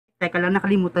Teka lang,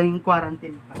 nakalimutan yung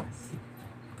quarantine pass.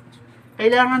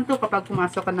 Kailangan to kapag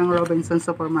pumasok ka ng Robinsons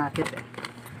Supermarket eh.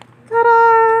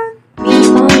 Taran!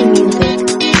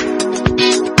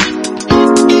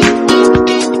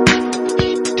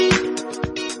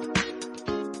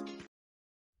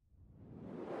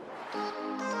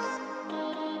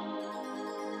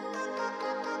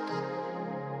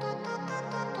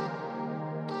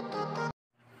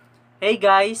 Hey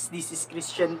guys, this is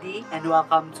Christian D and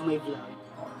welcome to my vlog.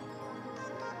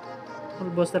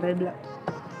 Boss na rin vlog.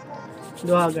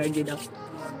 Duhagar dito.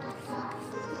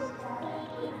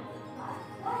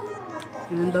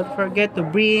 And don't forget to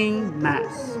bring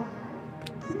mask.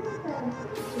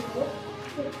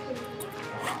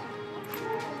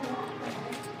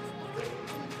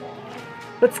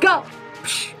 Let's go!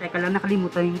 Teka lang,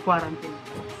 nakalimutan yung quarantine.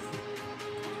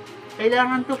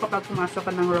 Kailangan to kapag pumasok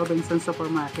ka ng Robinsons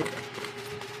Supermarket.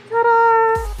 Tara!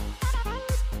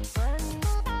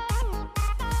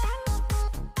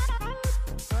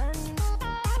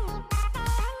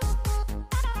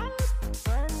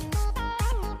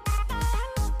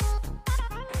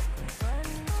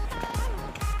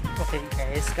 Okay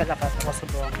guys, kalakat ako sa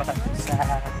buong pakat sa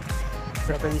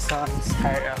Robinsons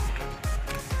Harap.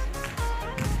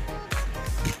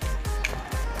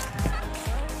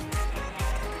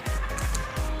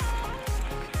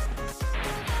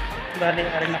 Bali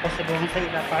na rin ako sa buong sa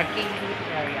ila parking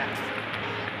area.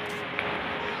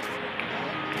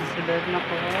 Nasunod na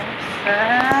ko sa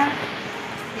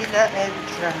ila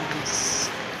entrance.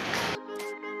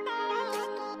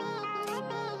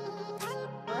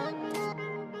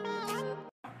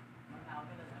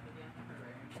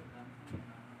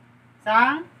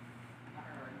 Saan?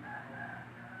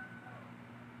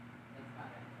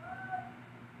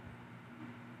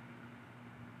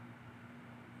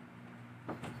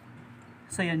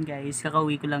 So yun guys,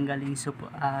 kakauwi ko lang galing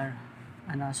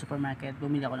supermarket,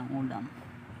 bumili ako ng ulam.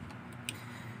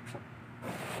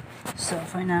 So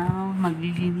for now,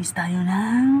 maglilinis tayo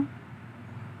ng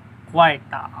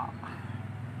kwarto.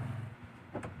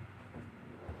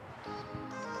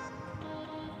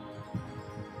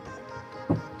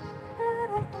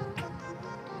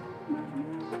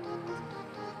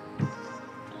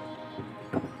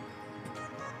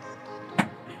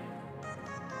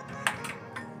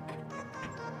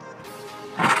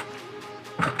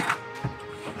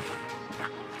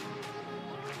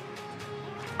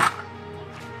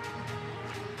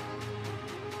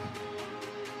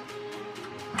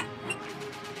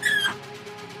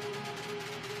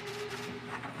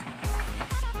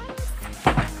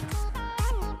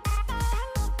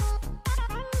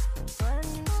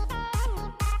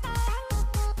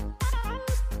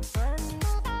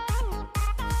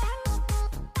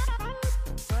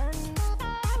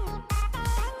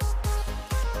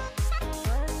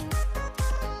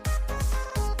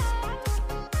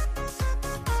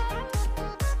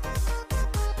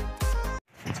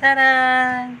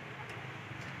 Taran!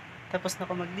 Tapos na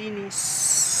ako maglinis.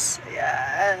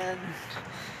 Ayan.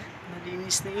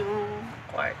 Malinis na yung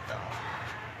kwarto.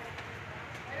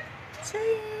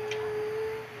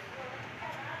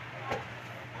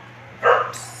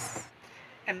 Oops.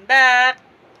 I'm back!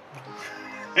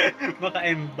 Baka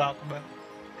I'm back ba?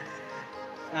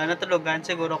 Natulugan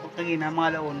siguro ko kanina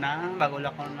mga launa bago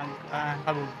lang ako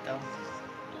nagkabugtaw.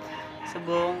 Sa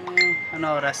buong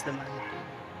oras naman.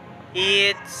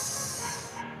 It's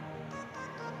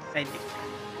I think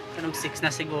 6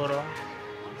 na siguro.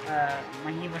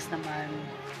 Mahibas naman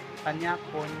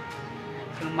panyapon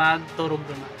kung magturog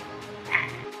naman.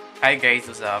 Hi guys,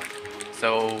 what's up?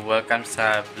 So, welcome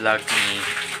sa vlog ni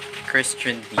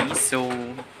Christian D. So,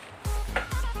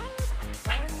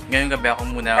 ngayong gabi ako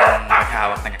muna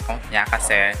maghahawak ng account niya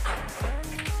kasi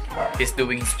he's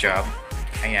doing his job.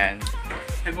 Ayan.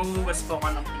 Naghuhugas po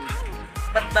ako ng pinto.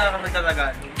 Ba't ba ako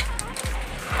nagtatagalog?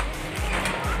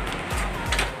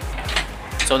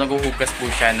 So, naghuhugas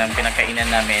po siya ng pinagkainan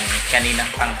namin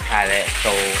kaninang tanghali.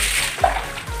 So,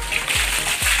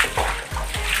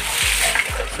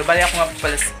 bali ako nga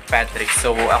pala si Patrick.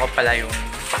 So, ako pala yung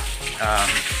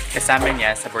kasama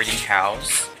niya sa boarding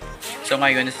house. So,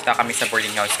 ngayon nasita kami sa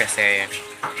boarding house kasi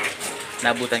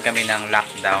nabutan kami ng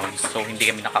lockdown. So, hindi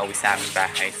kami nakauwi sa aming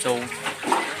bahay. So,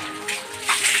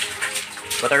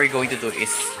 what are we going to do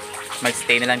is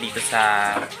magstay na lang dito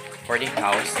sa boarding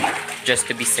house just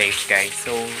to be safe, guys.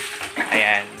 So,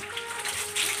 ayan.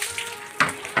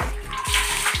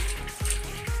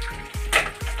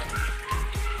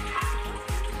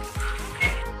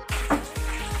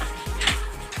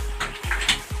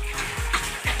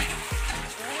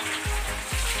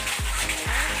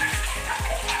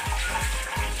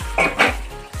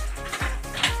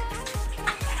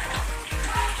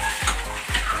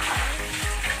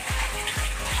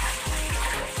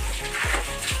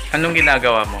 Anong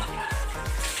ginagawa mo?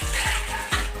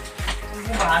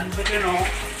 Bumahan ba yun, no?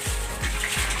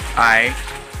 Ay?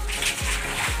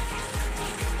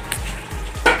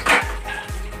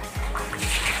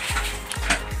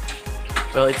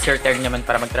 Well, it's your turn naman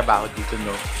para magtrabaho dito,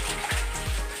 no?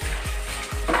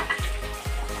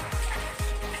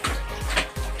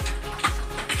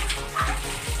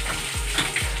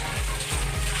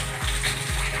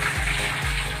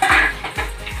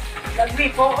 Lagbi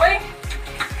po, oy!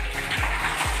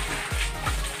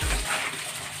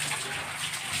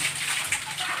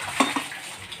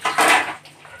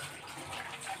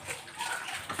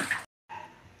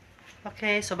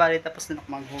 Okay, so bali tapos na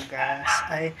ako maghugas.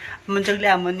 Ay, munjag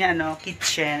lamon niya, ano,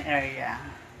 kitchen area.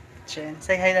 Kitchen.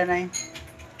 Say hi, Lanay.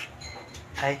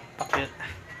 Ay, pa-cute.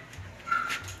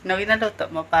 No, ginaloto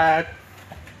mo pa.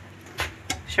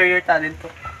 Share your talent po.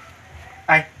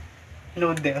 Ay,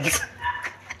 noodles.